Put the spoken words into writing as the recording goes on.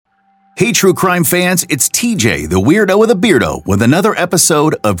Hey, true crime fans, it's TJ, the weirdo with a beardo, with another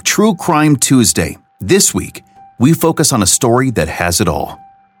episode of True Crime Tuesday. This week, we focus on a story that has it all: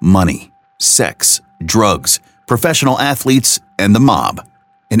 money, sex, drugs, professional athletes, and the mob.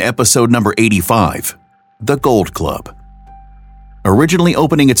 In episode number 85, The Gold Club. Originally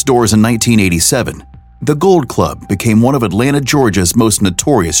opening its doors in 1987, the Gold Club became one of Atlanta, Georgia's most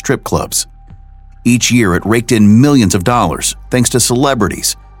notorious strip clubs. Each year, it raked in millions of dollars thanks to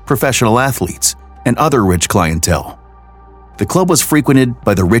celebrities, professional athletes, and other rich clientele. The club was frequented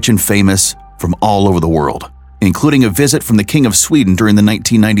by the rich and famous from all over the world, including a visit from the King of Sweden during the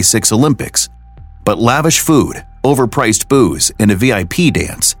 1996 Olympics. But lavish food, overpriced booze, and a VIP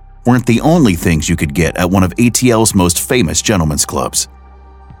dance weren't the only things you could get at one of ATL's most famous gentlemen's clubs.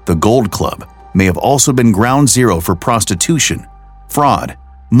 The Gold Club may have also been ground zero for prostitution, fraud,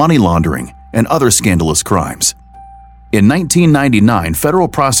 money laundering, and other scandalous crimes. In 1999, federal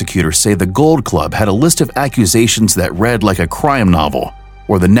prosecutors say the Gold Club had a list of accusations that read like a crime novel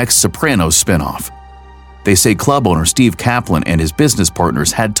or the next Sopranos spinoff. They say club owner Steve Kaplan and his business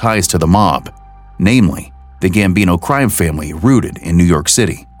partners had ties to the mob, namely the Gambino crime family rooted in New York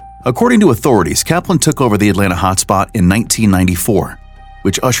City. According to authorities, Kaplan took over the Atlanta hotspot in 1994,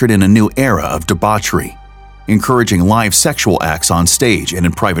 which ushered in a new era of debauchery, encouraging live sexual acts on stage and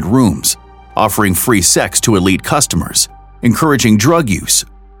in private rooms, offering free sex to elite customers, encouraging drug use,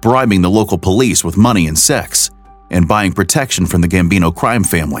 bribing the local police with money and sex, and buying protection from the Gambino crime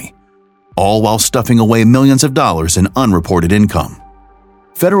family, all while stuffing away millions of dollars in unreported income.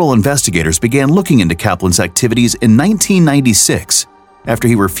 Federal investigators began looking into Kaplan's activities in 1996 after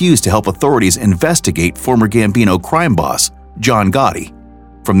he refused to help authorities investigate former Gambino crime boss John Gotti.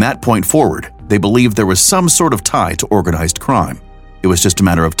 From that point forward, they believed there was some sort of tie to organized crime. It was just a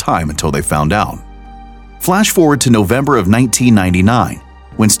matter of time until they found out. Flash forward to November of 1999,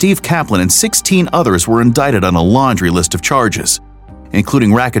 when Steve Kaplan and 16 others were indicted on a laundry list of charges, including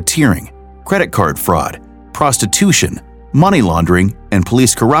racketeering, credit card fraud, prostitution, money laundering, and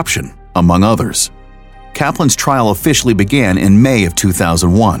police corruption, among others. Kaplan's trial officially began in May of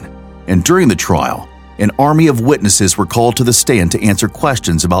 2001, and during the trial, an army of witnesses were called to the stand to answer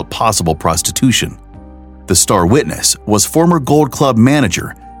questions about possible prostitution. The star witness was former Gold Club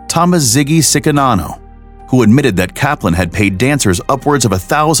manager Thomas Ziggy Cicanano, who admitted that Kaplan had paid dancers upwards of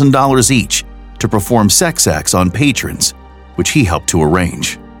 $1,000 each to perform sex acts on patrons, which he helped to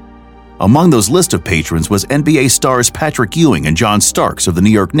arrange. Among those list of patrons was NBA stars Patrick Ewing and John Starks of the New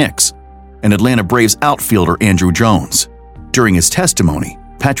York Knicks, and Atlanta Braves outfielder Andrew Jones. During his testimony,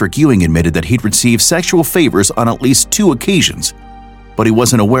 Patrick Ewing admitted that he'd received sexual favors on at least 2 occasions, but he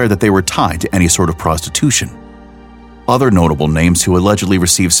wasn't aware that they were tied to any sort of prostitution. Other notable names who allegedly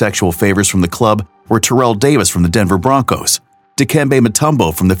received sexual favors from the club were Terrell Davis from the Denver Broncos, Dikembe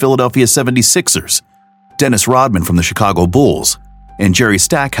Mutombo from the Philadelphia 76ers, Dennis Rodman from the Chicago Bulls, and Jerry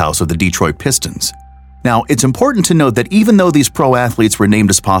Stackhouse of the Detroit Pistons. Now, it's important to note that even though these pro athletes were named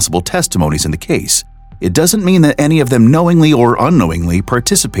as possible testimonies in the case, it doesn't mean that any of them knowingly or unknowingly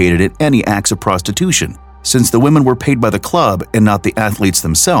participated in any acts of prostitution, since the women were paid by the club and not the athletes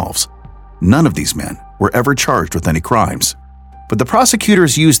themselves. None of these men were ever charged with any crimes. But the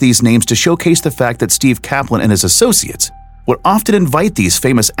prosecutors used these names to showcase the fact that Steve Kaplan and his associates would often invite these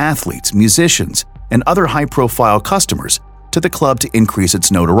famous athletes, musicians, and other high-profile customers to the club to increase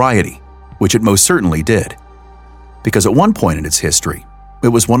its notoriety, which it most certainly did. Because at one point in its history, it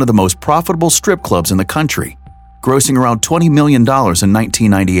was one of the most profitable strip clubs in the country, grossing around $20 million in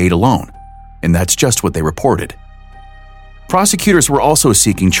 1998 alone. And that's just what they reported. Prosecutors were also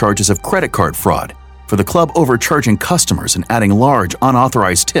seeking charges of credit card fraud for the club overcharging customers and adding large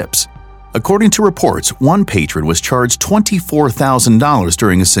unauthorized tips. According to reports, one patron was charged $24,000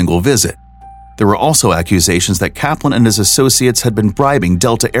 during a single visit. There were also accusations that Kaplan and his associates had been bribing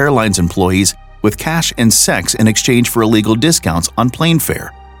Delta Airlines employees with cash and sex in exchange for illegal discounts on plane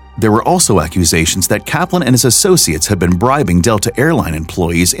fare. There were also accusations that Kaplan and his associates had been bribing Delta Airline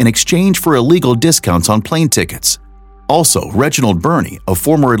employees in exchange for illegal discounts on plane tickets. Also, Reginald Burney, a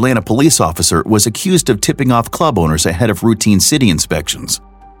former Atlanta police officer, was accused of tipping off club owners ahead of routine city inspections.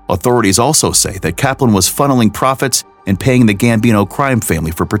 Authorities also say that Kaplan was funneling profits and paying the Gambino crime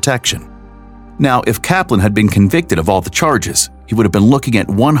family for protection. Now, if Kaplan had been convicted of all the charges, he would have been looking at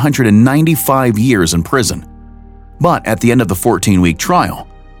 195 years in prison. But at the end of the 14-week trial,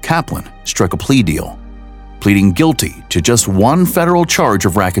 Kaplan struck a plea deal, pleading guilty to just one federal charge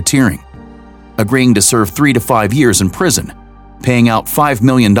of racketeering, agreeing to serve 3 to 5 years in prison, paying out $5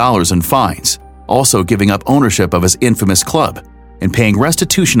 million in fines, also giving up ownership of his infamous club, and paying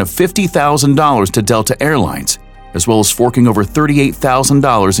restitution of $50,000 to Delta Airlines, as well as forking over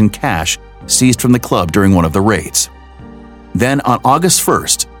 $38,000 in cash seized from the club during one of the raids. Then on August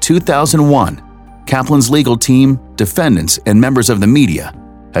 1st, 2001, Kaplan's legal team, defendants, and members of the media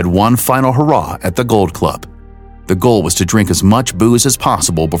had one final hurrah at the Gold Club. The goal was to drink as much booze as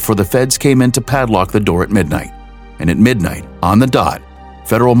possible before the feds came in to padlock the door at midnight. And at midnight, on the dot,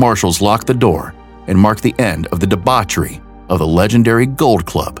 federal marshals locked the door and marked the end of the debauchery of the legendary Gold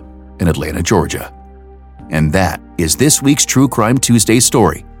Club in Atlanta, Georgia. And that is this week's True Crime Tuesday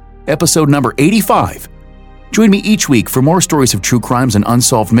story, episode number 85. Join me each week for more stories of true crimes and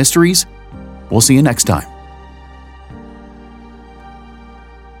unsolved mysteries. We'll see you next time.